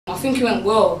I think it went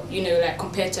well, you know, like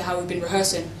compared to how we've been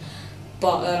rehearsing.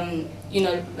 But you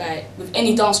know, like with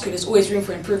any dance crew, there's always room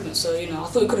for improvement. So you know, I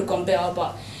thought it could have gone better,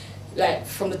 but like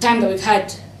from the time that we've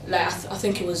had, like I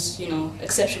think it was, you know,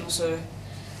 exceptional. So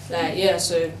like yeah,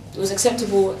 so it was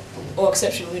acceptable or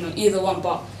exceptional, you know, either one.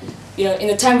 But you know, in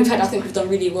the time we've had, I think we've done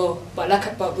really well. But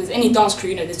with any dance crew,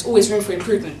 you know, there's always room for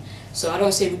improvement. So I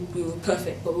don't say we were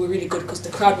perfect, but we were really good because the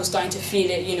crowd was starting to feel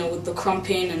it, you know, with the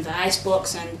crumping and the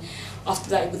icebox, and after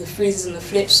that with the freezes and the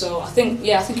flips. So I think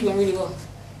it went really well.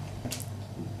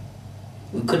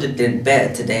 We could have done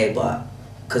better today, but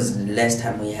because the less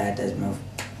time we had, as my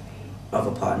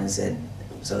other partner said,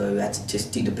 so we had to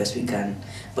just do the best we can.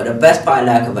 But the best part I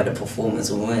like about the performance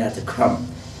when we had to crump,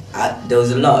 there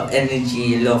was a lot of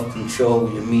energy, a lot of control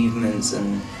with your movements,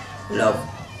 and a lot of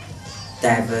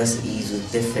diversities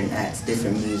with different acts,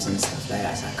 different moves and stuff like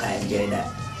that, so I quite enjoy that.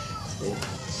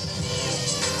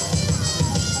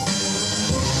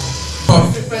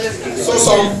 So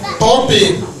some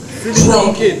bumping,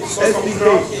 drunken,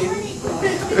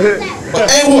 but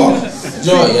hey what? You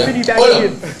know what, yeah? Hold up.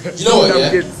 You know what, yeah?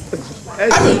 I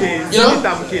think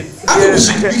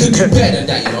we could do better than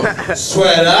that, you know?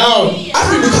 Swear down. I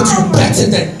think we could do better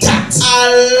than that.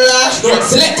 Allah. You know what,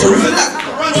 select a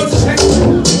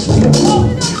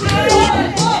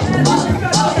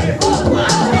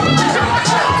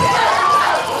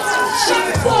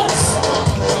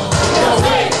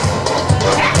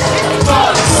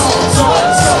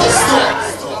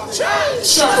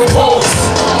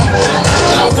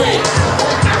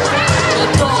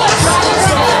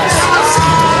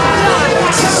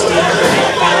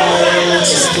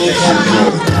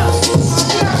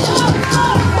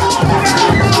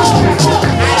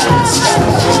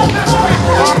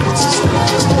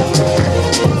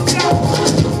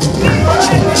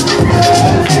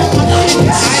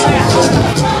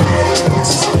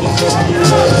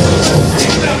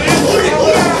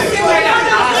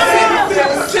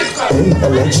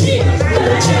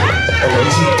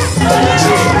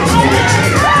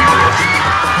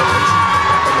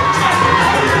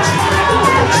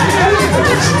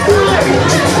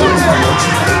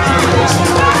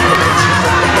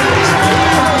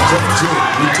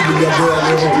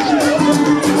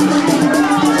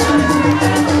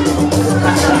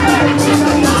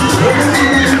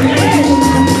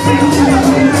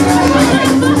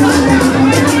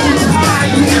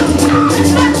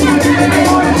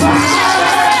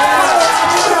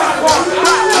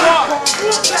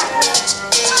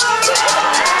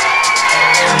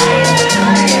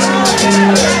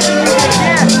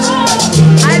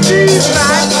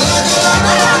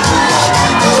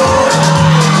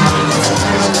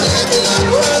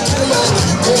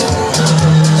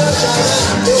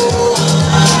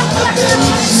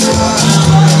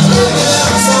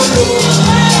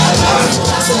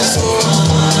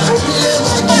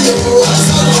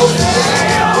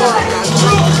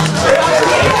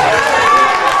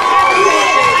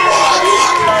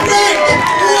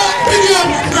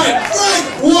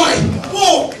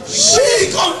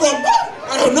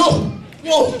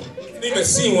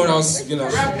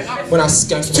when I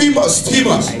scanned too much.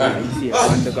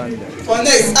 For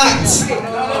next act.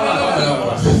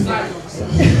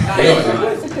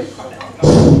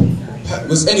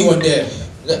 Was anyone there?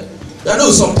 I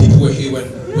know some people were here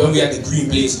when we had the green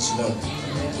blazers, you know.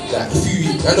 Like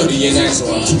I know the year 9 so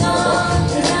I'm talking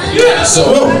about. So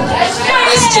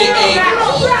SJA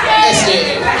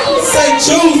St.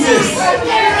 Joseph.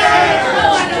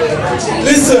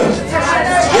 Listen.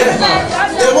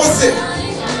 Yeah, what's it?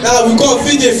 Now we've got a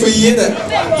video for you, innit?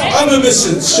 I'm a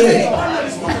mission, straight.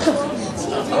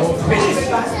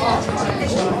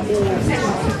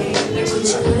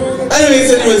 Anyways,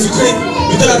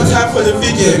 we don't have time for the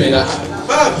video.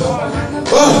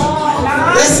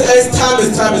 It's time,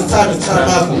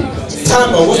 Malcolm. Time,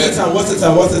 what's the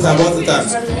time?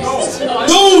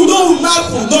 No,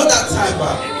 Malcolm, not that time,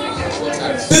 man.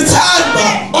 The time,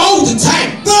 man. Oh, the time.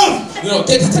 No. No,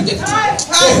 get the time.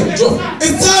 Hey,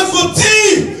 it's time for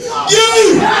tea.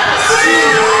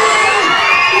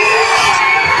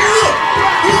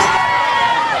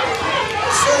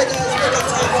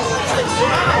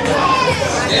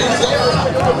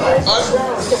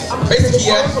 Basically,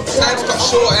 yeah, time's cut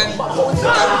short and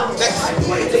next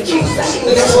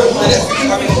one.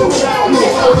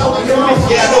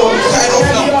 Yeah, no, we're cutting off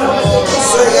now.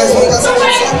 Sorry guys, we got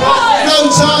something. No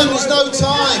time, there's no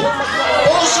time.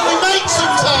 Or should we make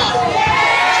some time?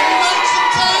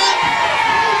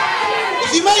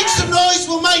 If you make some noise,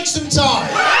 we'll make some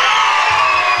time.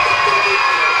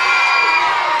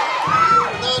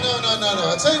 No.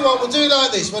 I'll tell you what, we'll do it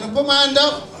like this. When I put my hand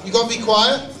up, you got to be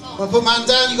quiet. When I put man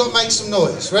down, you got to make some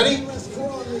noise. Ready?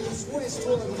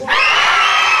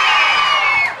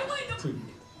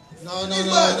 No.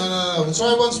 We'll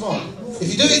try it once more.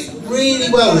 If you do it really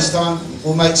well this time,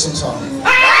 we'll make some time.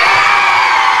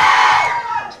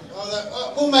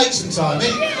 We'll make some time, eh?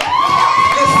 Listen,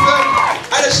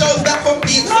 and the show's that from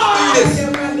beats. Do this.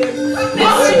 Listen,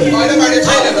 I don't mind the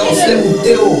trailer though.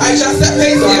 I just set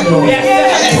pace here.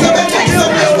 I estimate make some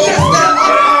names, but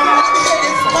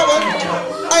come on.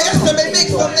 I estimate make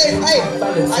some names. Hey,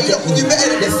 you don't do better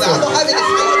than this now. I'm not having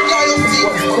this.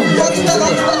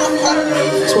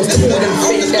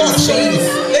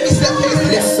 Let me set pace.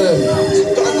 Listen,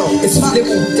 it's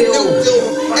little deal.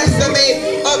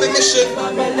 Estimate, urban mission,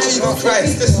 Jesus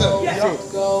Christ, listen.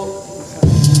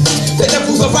 The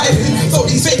levels of rising, so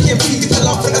these fake MPs get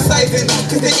love criticizing.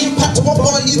 Cause the impact of one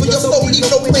bar leaves when your soul leave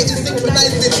no point in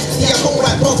synchronizing. See, I don't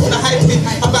write bars when I hype it.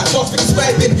 I write bars for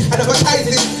describing and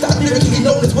advertising. That I'm lyrically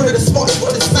known as one of the smartest,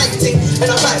 one of the exciting. And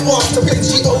I write bars to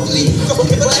really only. Cause I'm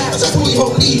looking for life as a fully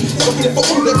holy. So I'm looking for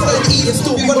all the eternity and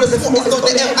still be one of the smartest on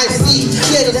the MIC.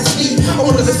 Yeah, that's me, I'm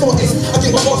one of the smartest. I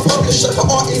think my boss publisher for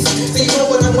artists. So you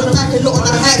know when I'm on a not on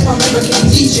a hype, I'm lyrically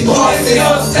teaching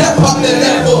artists. Step up the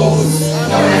levels.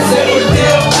 And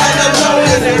I know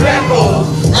there's a rebel.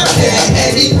 I'm getting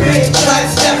any break, try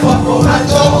to step up on my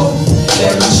toe.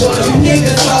 Let me show you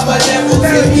niggas how my levels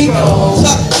here we go.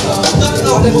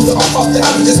 Levels are up that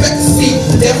I'm just meant to see.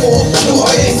 Therefore, no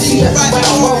I ain't see it right. My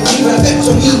heart will even affect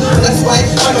on me. That's why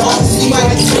I'm not hard to see my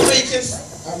breakers.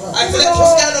 I collect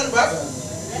your scan on, bruv.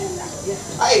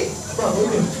 Hey,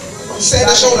 you say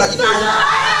the show like you know.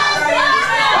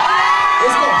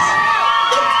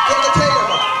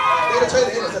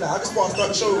 I just want to start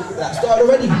the show with that. Start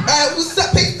already. What's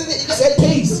that pace, didn't it? You just said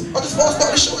pace. I just want to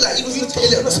start the show like you was going to tell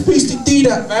it. I'm not supposed to do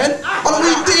that, man. I don't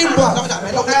really do that,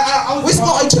 man. We're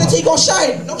smart. Are you trying to take our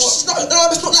shine? No, it's not like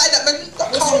that, man.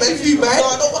 Come on, man. You, man.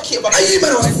 No, I don't want it, man. Are you,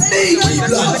 man? I'm sneaky,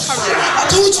 blood. I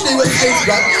told you they were sneaky,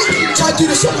 man. Try to do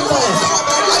the show with us.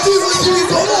 I do what you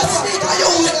do, bro.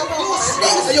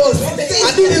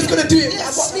 I knew they was gonna do it. I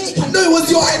know it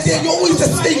was your idea. You're always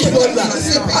just sneaking on that. I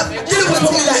didn't want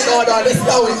to be like, no, let's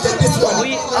go with this one.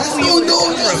 I still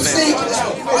know you're sneaking.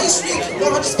 Why are you sneaking?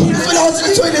 No, I just when I was in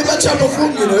the toilet, I tried to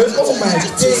film, you know. Oh man,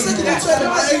 you're a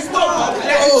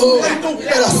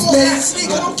snake.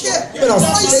 I don't care. You're a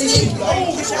snake.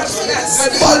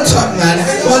 One ton, man.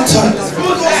 One ton.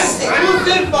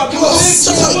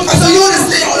 So you're the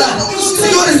snake, man. So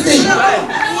you're the snake.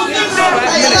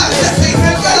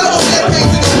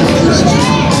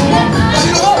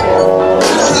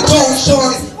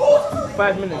 Sean.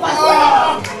 5 minutes.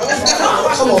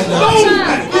 Come on, man.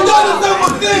 You don't understand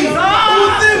what thing.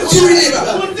 You really,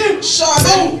 man. Sean,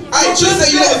 I just said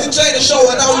you was enjoying the show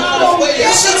and now you're on the way. You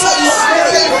should tell you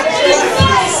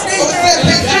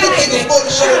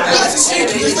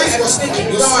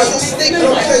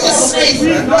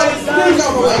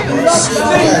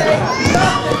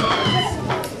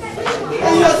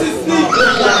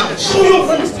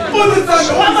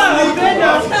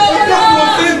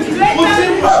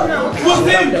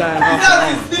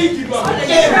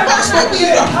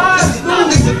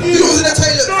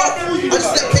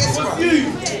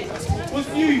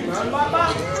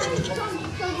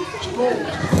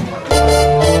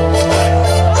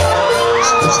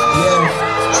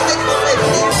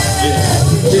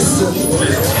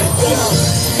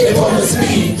It bothers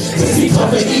me to see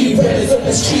comedy brothers on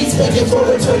the streets begging for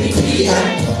a 20p,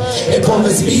 and it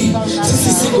bothers me to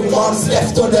see single moms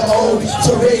left on their own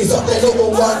to raise up their little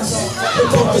ones.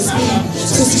 It bothers me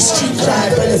to see street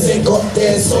crime brothers ain't got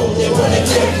theirs, so they wanna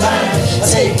get mine.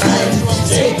 Take mine,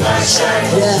 shine.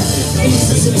 Yeah,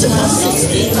 listen to my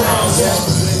 16 rounds.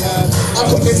 Yeah. I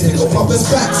got this little mother's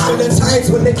backs for the times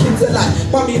when the kids are like,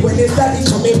 Mummy, when is daddy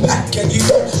coming back? And you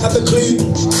don't have a clue.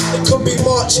 It could be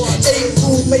March,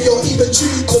 April, May or even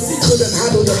June, cause he couldn't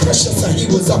handle the pressure, so he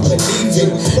was up and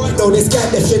leaving. You know this guy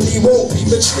definitely won't be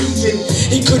retrieving.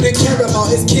 He couldn't care about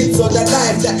his kids or the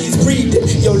life that he's breathing.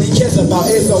 He only cares about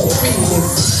his own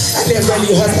feelings. And it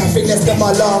really hurts, I think that's them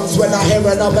alarms when I hear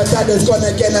another dad has gone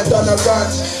again and done a run.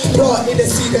 Planted the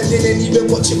seed and didn't even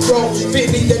watch it grow.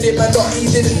 Fit needed him and not he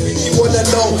didn't really wanna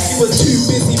know. He was too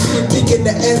busy being big in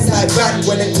the inside van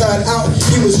when it turned out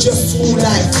he was just small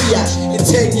like Fiat. In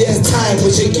 10 years time,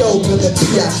 which a girl gonna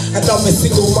be at. And I'm a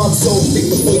single mom, so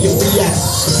think before you react.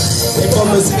 It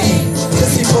bothers me to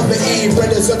see poverty,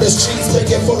 brothers on the streets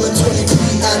begging for a 20p,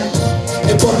 and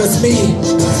It bothers me.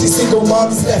 See single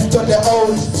moms left on their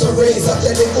own to raise up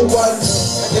their little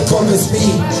ones. It bothers me.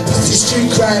 See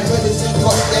street crime when it's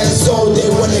got their soul, they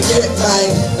wanna get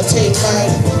mine. I take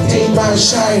mine,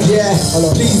 shine. Yeah,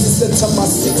 please listen to my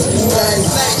 69.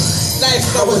 Life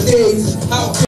nowadays.